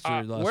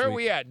last where are week.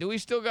 we at? Do we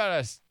still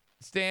got to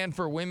stand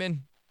for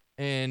women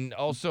and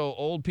also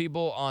old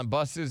people on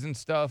buses and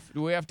stuff?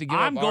 Do we have to give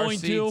I'm up our going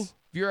seats? to.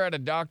 If you're at a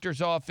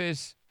doctor's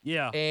office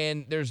Yeah.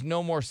 and there's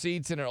no more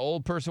seats and an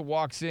old person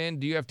walks in,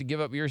 do you have to give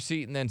up your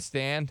seat and then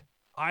stand?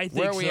 I think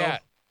Where are we so.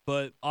 at?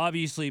 But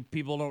obviously,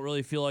 people don't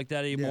really feel like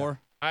that anymore.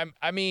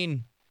 I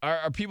mean,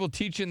 are people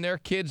teaching their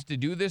kids to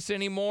do this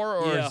anymore,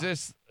 or Yeah. is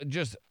this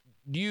just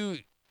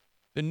the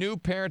new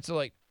parents are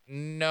like,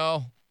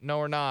 no,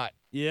 we're not.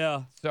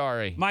 Yeah.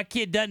 Sorry. My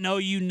kid doesn't owe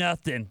you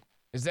nothing.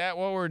 Is that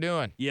what we're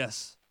doing?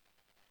 Yes.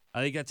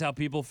 I think that's how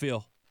people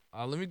feel.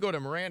 Let me go to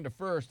Miranda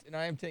first, and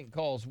I am taking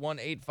calls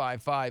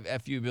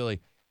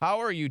 1-855-FU-Billy. How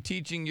are you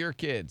teaching your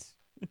kids?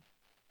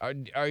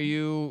 Are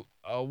you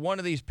one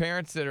of these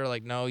parents that are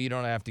like, no, you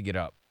don't have to get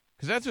up?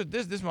 Because that's what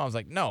this mom's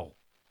like, no,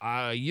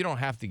 you don't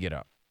have to get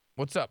up.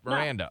 What's up,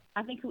 Miranda?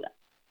 No,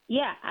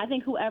 I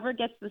think whoever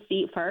gets the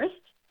seat first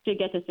should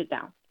get to sit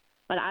down.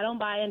 But I don't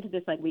buy into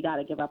this, like, we got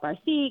to give up our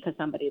seat because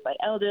somebody's, like,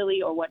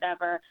 elderly or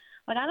whatever.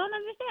 Like, I don't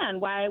understand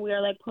why we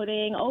are, like,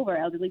 putting over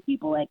elderly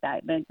people like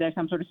that. Like, they're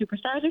some sort of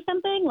superstars or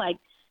something. Like,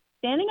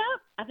 standing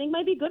up, I think,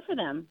 might be good for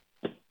them.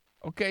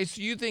 Okay,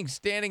 so you think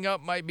standing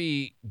up might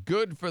be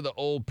good for the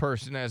old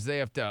person as they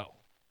have to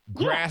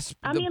grasp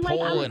the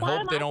pole and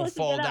hope they don't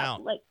fall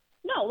down?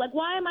 No,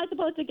 why am I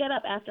supposed to get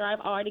up after I've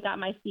already got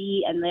my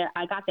seat and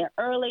I got there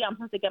early? I'm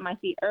supposed to get my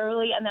seat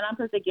early, and then I'm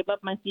supposed to give up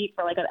my seat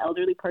for, like, an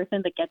elderly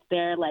person that gets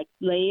there, like,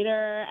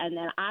 later, and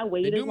then I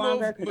waited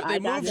longer because I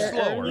got there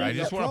slower. early. I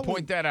just want to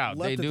point that out.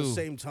 They do at the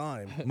same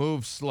time.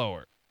 Move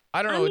slower.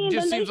 I don't know. It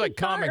just seems like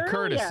common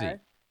courtesy.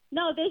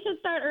 No, they should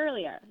start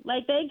earlier.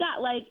 Like, they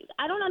got, like,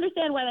 I don't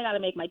understand why they got to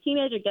make my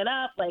teenager get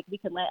up. Like, we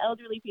can let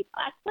elderly people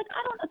act. Like,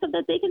 I don't know, so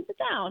that they can sit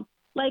down.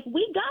 Like,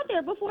 we got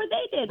there before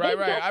they did.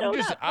 Right.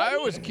 Just I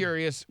was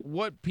curious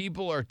what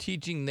people are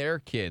teaching their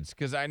kids,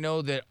 because I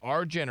know that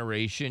our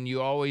generation,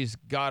 you always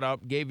got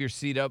up, gave your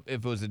seat up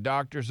if it was a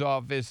doctor's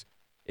office,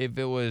 if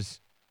it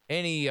was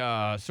any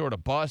sort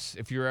of bus,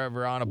 if you're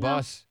ever on a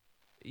bus.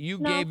 You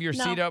gave your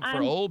seat up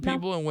for old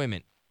people and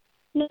women.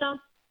 No.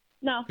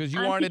 Because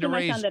you wanted to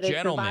raise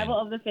gentlemen.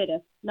 Survival of the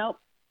fittest. Nope.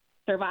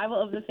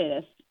 Survival of the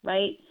fittest,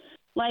 right?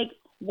 Like,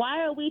 why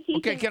are we teaching?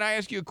 Okay, can I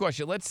ask you a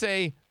question? Let's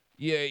say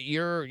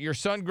your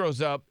son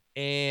grows up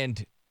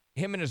and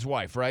him and his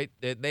wife, right?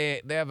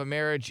 They have a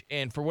marriage,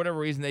 and for whatever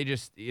reason they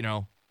just,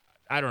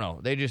 I don't know.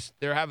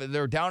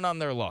 They're down on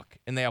their luck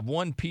and they have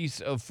one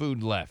piece of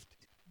food left.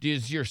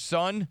 Does your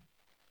son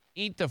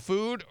eat the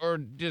food, or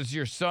does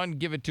your son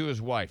give it to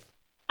his wife?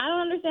 I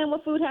don't understand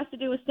what food has to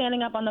do with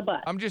standing up on the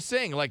bus. I'm just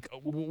saying, like,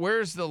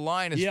 where's the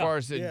line as far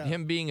as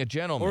him being a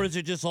gentleman? Or is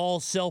it just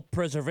all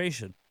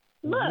self-preservation?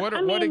 Look, what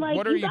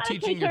are you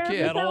teaching your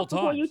kid at all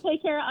times? Before you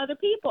take care of other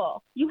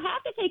people. You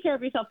have to take care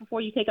of yourself before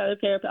you take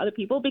care of other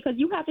people, because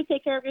you have to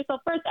take care of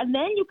yourself first, and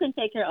then you can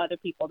take care of other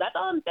people. That's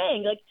all I'm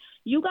saying. Like,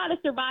 you got to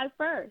survive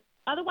first.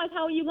 Otherwise,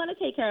 how are you going to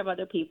take care of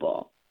other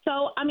people?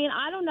 So, I mean,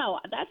 I don't know.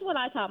 That's what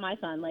I taught my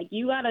son. Like,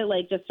 you got to,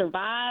 like, just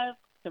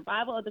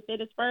survival of the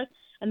fittest first,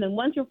 and then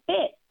once you're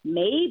fit,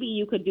 maybe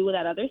you could do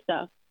that other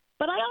stuff.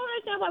 But I don't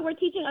understand why we're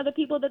teaching other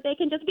people that they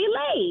can just be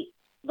late.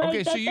 Like,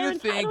 okay, so you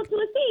think to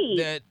a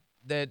seat.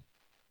 that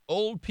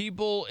old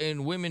people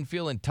and women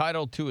feel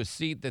entitled to a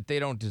seat that they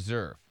don't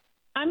deserve?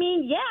 I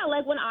mean, yeah,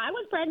 like when I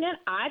was pregnant,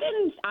 I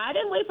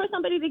didn't wait for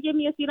somebody to give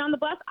me a seat on the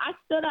bus. I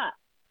stood up.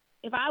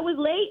 If I was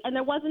late and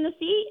there wasn't a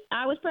seat,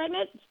 I was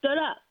pregnant, stood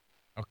up.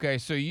 Okay,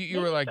 so you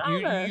were like,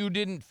 you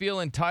didn't feel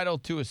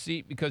entitled to a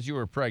seat because you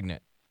were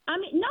pregnant. I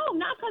mean, no,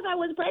 not because I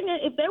was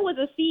pregnant. If there was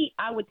a seat,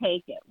 I would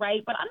take it,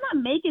 right? But I'm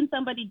not making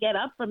somebody get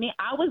up for me.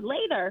 I was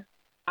later.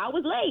 I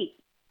was late.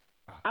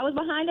 I was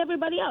behind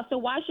everybody else. So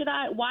why should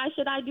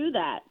I do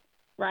that,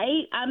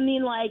 right? I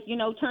mean, like,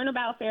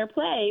 turnabout fair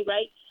play,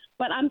 right?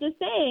 But I'm just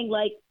saying,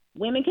 like,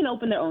 women can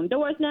open their own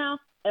doors now.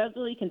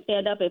 Elderly can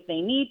stand up if they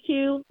need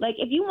to. Like,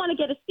 if you want to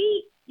get a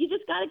seat, you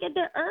just got to get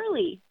there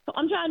early. So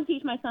I'm trying to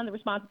teach my son the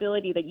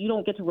responsibility that you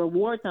don't get to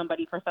reward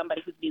somebody for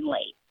somebody who's been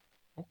late.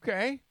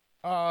 Okay.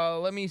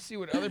 Let me see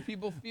what other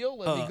people feel.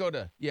 Let me go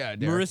to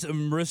Derek.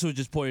 Marissa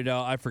just pointed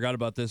out, I forgot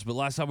about this, but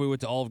last time we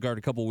went to Olive Garden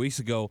a couple weeks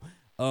ago,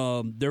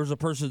 there was a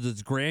person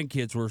that's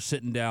grandkids were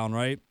sitting down,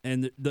 right?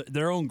 And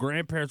their own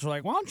grandparents were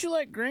like, why don't you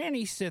let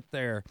Granny sit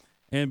there?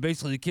 And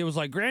basically the kid was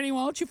like, Granny,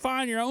 why don't you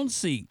find your own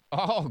seat?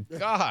 Oh,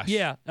 gosh.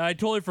 Yeah, I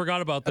totally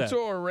forgot about that. That's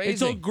what we're raising. And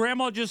so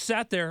Grandma just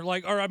sat there,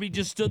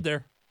 just stood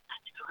there.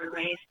 That's what we're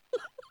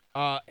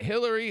raising.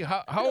 Hillary,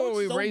 how are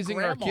we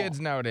raising our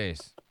kids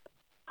nowadays?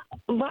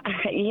 Well,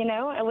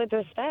 with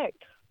respect.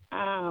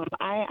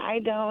 I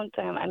don't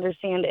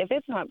understand. If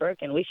it's not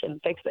broken, we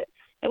shouldn't fix it.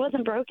 It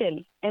wasn't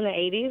broken in the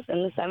 80s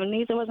and the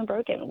 70s. It wasn't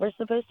broken. We're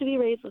supposed to be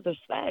raised with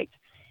respect.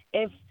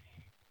 If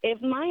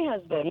my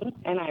husband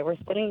and I were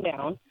sitting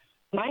down,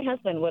 my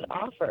husband would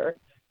offer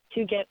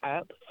to get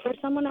up for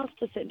someone else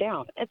to sit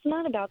down. It's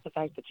not about the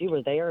fact that you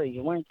were there or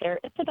you weren't there.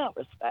 It's about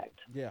respect.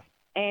 Yeah.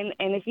 And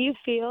if you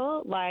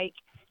feel like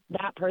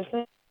that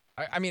person.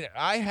 I mean,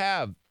 I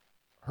have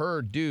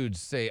heard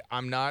dudes say,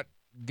 I'm not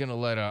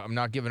I'm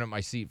not giving up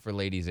my seat for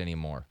ladies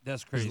anymore.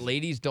 That's Because crazy.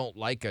 ladies don't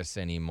like us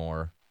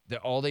anymore.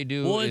 All they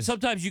do Well, and is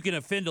sometimes you can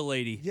offend a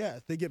lady. Yeah,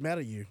 they get mad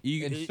at you.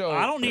 And so-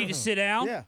 I don't need to sit down. Yeah.